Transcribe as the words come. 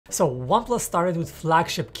So OnePlus started with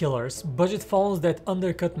flagship killers, budget phones that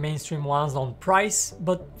undercut mainstream ones on price,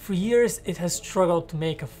 but for years it has struggled to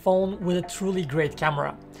make a phone with a truly great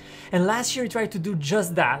camera. And last year it tried to do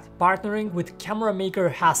just that, partnering with camera maker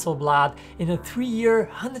Hasselblad in a 3-year,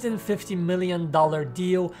 $150 million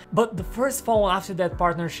deal, but the first phone after that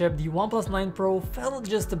partnership, the OnePlus 9 Pro, fell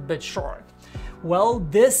just a bit short. Well,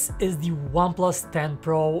 this is the OnePlus 10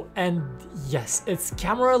 Pro, and yes, its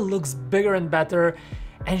camera looks bigger and better.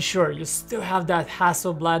 And sure, you still have that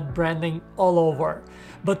Hasselblad branding all over.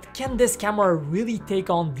 But can this camera really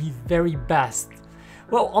take on the very best?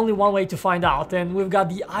 Well, only one way to find out, and we've got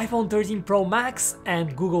the iPhone 13 Pro Max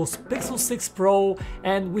and Google's Pixel 6 Pro,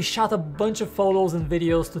 and we shot a bunch of photos and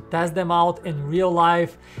videos to test them out in real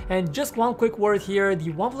life. And just one quick word here,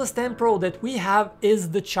 the OnePlus 10 Pro that we have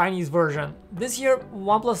is the Chinese version. This year,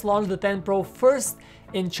 OnePlus launched the 10 Pro first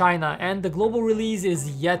in China, and the global release is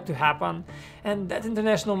yet to happen. And that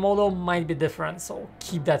international model might be different, so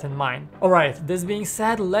keep that in mind. Alright, this being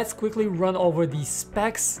said, let's quickly run over the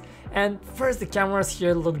specs. And first, the cameras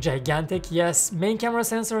here look gigantic. Yes, main camera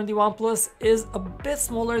sensor on the OnePlus is a bit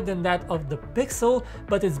smaller than that of the Pixel,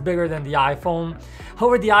 but it's bigger than the iPhone.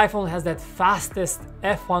 However, the iPhone has that fastest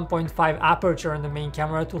f1.5 aperture in the main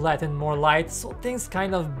camera to let in more light, so things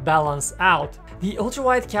kind of balance out. The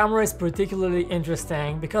ultra-wide camera is particularly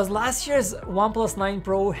interesting because last year's OnePlus 9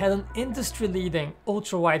 Pro had an industry-leading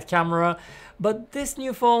ultra-wide camera, but this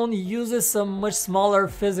new phone uses a much smaller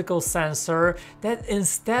physical sensor that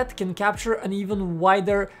instead can capture an even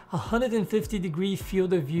wider 150-degree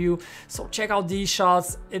field of view. So check out these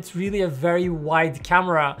shots, it's really a very wide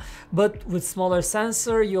camera, but with smaller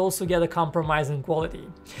sensor you also get a compromise in quality.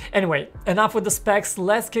 Anyway, enough with the specs,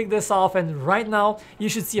 let's kick this off, and right now you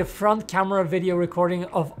should see a front camera video recording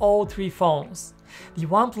of all three phones. The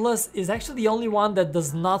OnePlus is actually the only one that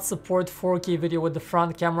does not support 4K video with the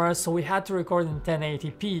front camera, so we had to record in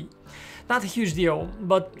 1080p. Not a huge deal,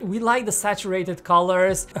 but we like the saturated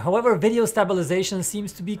colors. However, video stabilization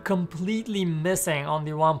seems to be completely missing on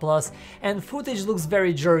the OnePlus, and footage looks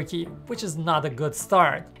very jerky, which is not a good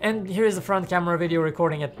start. And here's the front camera video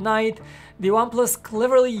recording at night. The OnePlus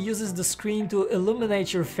cleverly uses the screen to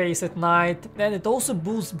illuminate your face at night, and it also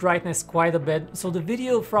boosts brightness quite a bit, so the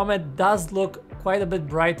video from it does look quite a bit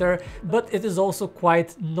brighter, but it is also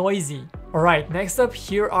quite noisy. Alright, next up,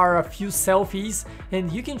 here are a few selfies,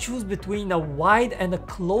 and you can choose between a wide and a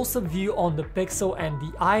close-up view on the Pixel and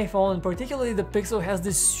the iPhone. And particularly the Pixel has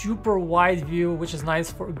this super wide view, which is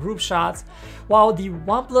nice for group shots, while the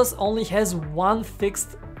OnePlus only has one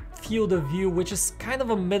fixed field of view, which is kind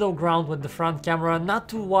of a middle ground with the front camera, not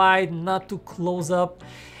too wide, not too close up.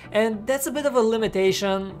 And that's a bit of a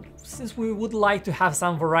limitation, since we would like to have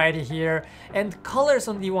some variety here, and colors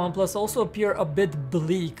on the OnePlus also appear a bit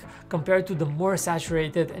bleak compared to the more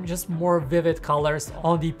saturated and just more vivid colors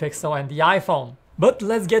on the Pixel and the iPhone. But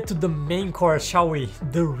let's get to the main course, shall we?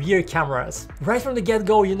 The rear cameras. Right from the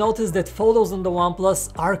get-go, you notice that photos on the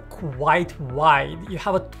OnePlus are quite wide. You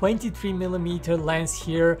have a 23mm lens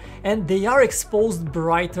here, and they are exposed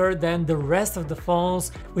brighter than the rest of the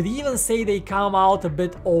phones. We'd even say they come out a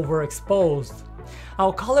bit overexposed.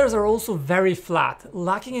 Our colors are also very flat,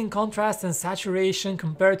 lacking in contrast and saturation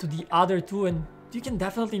compared to the other two, and you can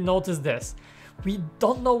definitely notice this. We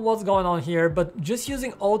don't know what's going on here, but just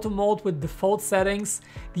using auto mode with default settings,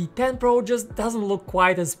 the 10 Pro just doesn't look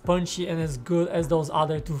quite as punchy and as good as those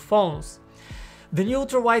other two phones. The new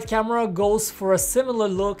ultra-wide camera goes for a similar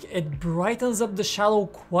look. It brightens up the shadow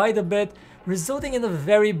quite a bit, resulting in a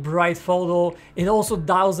very bright photo. It also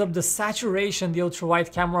dials up the saturation, the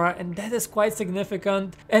ultra-wide camera, and that is quite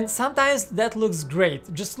significant. And sometimes that looks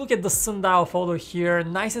great. Just look at the sundial photo here,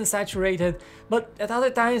 nice and saturated, but at other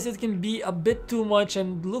times it can be a bit too much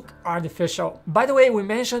and look artificial. By the way, we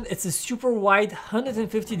mentioned it's a super wide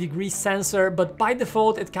 150-degree sensor, but by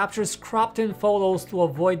default it captures cropped in photos to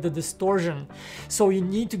avoid the distortion. So you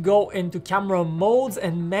need to go into camera modes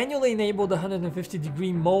and manually enable the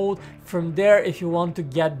 150-degree mode from there if you want to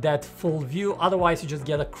get that full view. Otherwise you just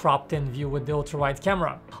get a cropped in view with the ultra-wide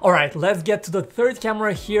camera. Alright, let's get to the third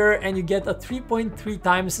camera here, and you get a 3.3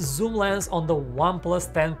 times zoom lens on the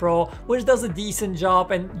OnePlus 10 Pro, which does a decent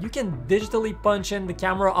job, and you can digitally punch in the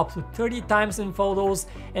camera up to 30 times in photos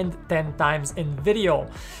and 10 times in video.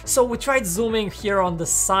 So we tried zooming here on the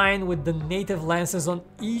sign with the native lenses on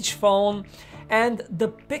each phone, and the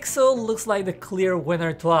Pixel looks like the clear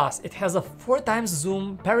winner to us. It has a 4 times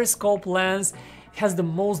zoom periscope lens, it has the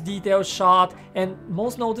most detailed shot, and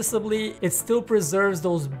most noticeably, it still preserves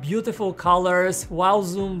those beautiful colors while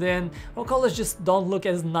zoomed in. Well, colors just don't look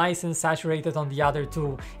as nice and saturated on the other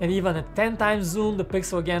two, and even at 10 times zoom, the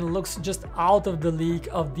Pixel again looks just out of the league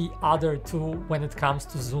of the other two when it comes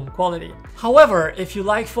to zoom quality. However, if you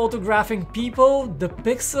like photographing people, the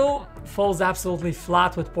Pixel falls absolutely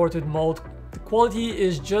flat with portrait mode. The quality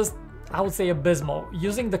is just, I would say, abysmal.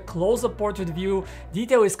 Using the close-up portrait view,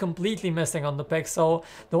 detail is completely missing on the Pixel.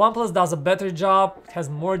 The OnePlus does a better job, it has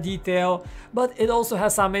more detail, but it also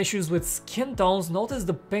has some issues with skin tones. Notice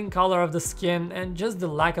the pink color of the skin and just the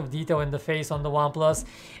lack of detail in the face on the OnePlus.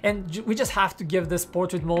 And we just have to give this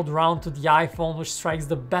portrait mode round to the iPhone, which strikes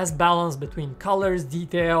the best balance between colors,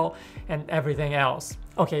 detail, and everything else.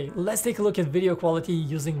 Okay, let's take a look at video quality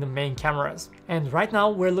using the main cameras. And right now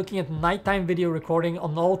we're looking at nighttime video recording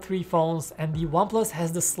on all three phones, and the OnePlus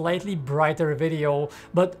has the slightly brighter video,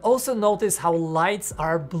 but also notice how lights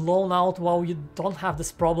are blown out while you don't have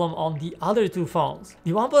this problem on the other two phones.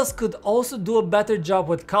 The OnePlus could also do a better job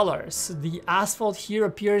with colors. The asphalt here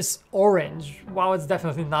appears orange, while it's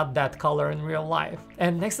definitely not that color in real life.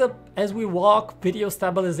 And next up, as we walk, video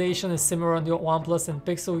stabilization is similar on the OnePlus and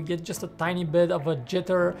Pixel. You get just a tiny bit of a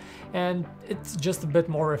jitter, and it's just a bit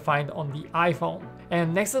more refined on the iPhone.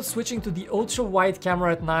 And next up, switching to the ultra wide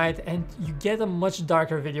camera at night, and you get a much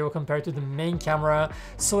darker video compared to the main camera.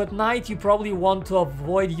 So at night you probably want to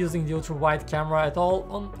avoid using the ultra wide camera at all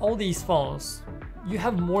on all these phones. You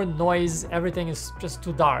have more noise, everything is just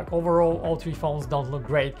too dark. Overall, all three phones don't look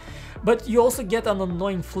great. But you also get an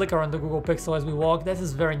annoying flicker on the Google Pixel as we walk. That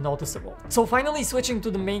is very noticeable. So finally switching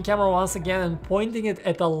to the main camera once again and pointing it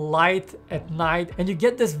at a light at night, and you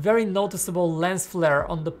get this very noticeable lens flare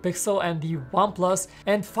on the Pixel and the OnePlus,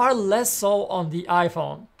 and far less so on the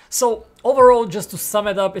iPhone. So overall, just to sum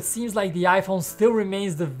it up, it seems like the iPhone still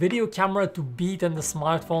remains the video camera to beat in the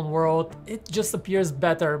smartphone world. It just appears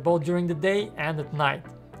better both during the day and at night,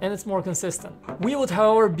 and it's more consistent. We would,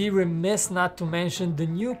 however, be remiss not to mention the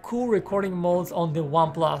new cool recording modes on the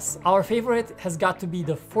OnePlus. Our favorite has got to be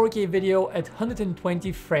the 4K video at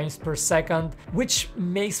 120 frames per second, which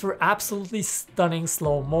makes for absolutely stunning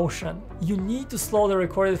slow motion. You need to slow the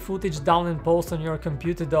recorded footage down in post on your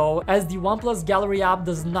computer though, as the OnePlus Gallery app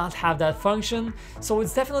does not have that function, so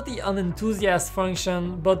it's definitely an enthusiast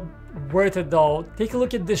function, but worth it though. Take a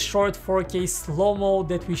look at this short 4K slow-mo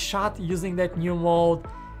that we shot using that new mode.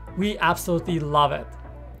 We absolutely love it.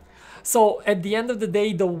 So at the end of the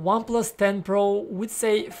day, the OnePlus 10 Pro would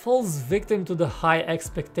say falls victim to the high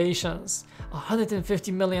expectations. A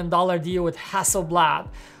 $150 million deal with Hasselblad,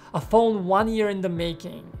 a phone 1 year in the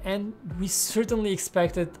making, and we certainly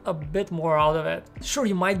expected a bit more out of it. Sure,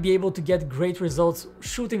 you might be able to get great results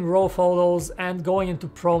shooting raw photos and going into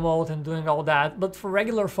pro mode and doing all that, but for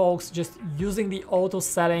regular folks just using the auto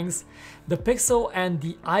settings, the Pixel and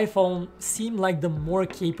the iPhone seem like the more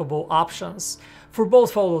capable options for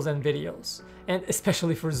both photos and videos, and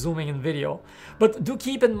especially for zooming in video. But do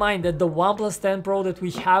keep in mind that the OnePlus 10 Pro that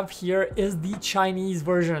we have here is the Chinese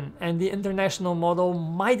version, and the international model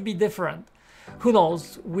might be different. Who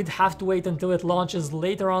knows, we'd have to wait until it launches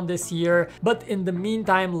later on this year, but in the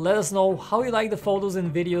meantime, let us know how you like the photos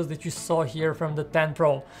and videos that you saw here from the 10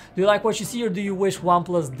 Pro. Do you like what you see, or do you wish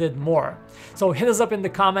OnePlus did more? So hit us up in the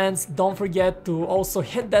comments. Don't forget to also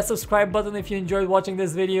hit that subscribe button if you enjoyed watching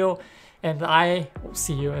this video, and I will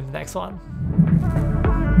see you in the next one.